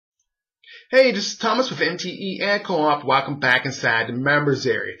Hey, this is Thomas with MTE Ad Co-op. Welcome back inside the members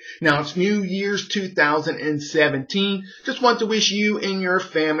area. Now, it's New Year's 2017. Just want to wish you and your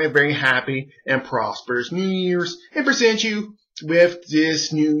family a very happy and prosperous New Year's and present you with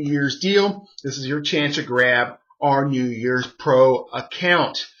this New Year's deal. This is your chance to grab our New Year's Pro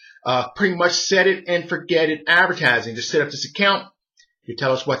account. Pretty much set it and forget it advertising. Just set up this account. You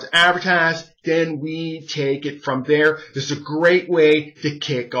tell us what to advertise, then we take it from there. This is a great way to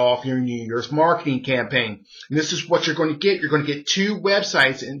kick off your New Year's marketing campaign. And this is what you're going to get. You're going to get 2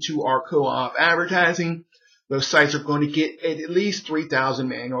 websites into our co-op advertising. Those sites are going to get at least 3,000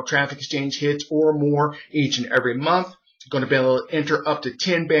 manual traffic exchange hits or more each and every month. You're going to be able to enter up to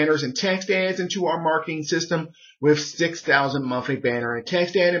 10 banners and text ads into our marketing system with 6,000 monthly banner and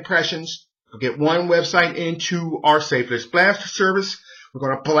text ad impressions. You'll get 1 website into our Safe List Blaster service. We're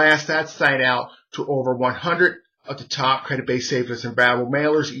going to blast that site out to over 100 of the top credit-based Safe List and valuable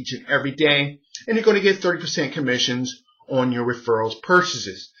mailers each and every day. And you're going to get 30% commissions on your referrals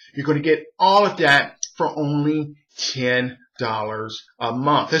purchases. You're going to get all of that for only $10 a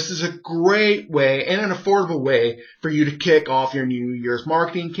month. This is a great way and an affordable way for you to kick off your New Year's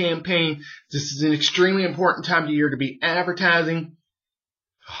marketing campaign. This is an extremely important time of the year to be advertising.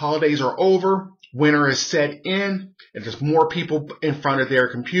 Holidays are over. Winter is set in, and there's more people in front of their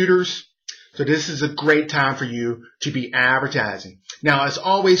computers. So this is a great time for you to be advertising. Now, as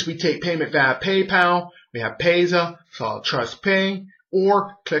always, we take payment via PayPal. We have Payza, Solid Trust Pay,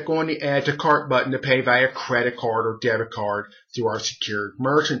 or click on the Add to Cart button to pay via credit card or debit card through our secured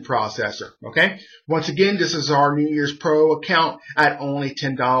merchant processor. Okay? Once again, this is our New Year's Pro account at only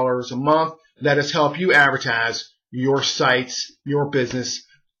 $10 a month. Let us help you advertise your sites, your business,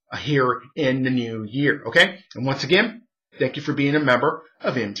 here in the new year, okay? And once again, thank you for being a member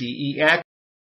of MTE Ad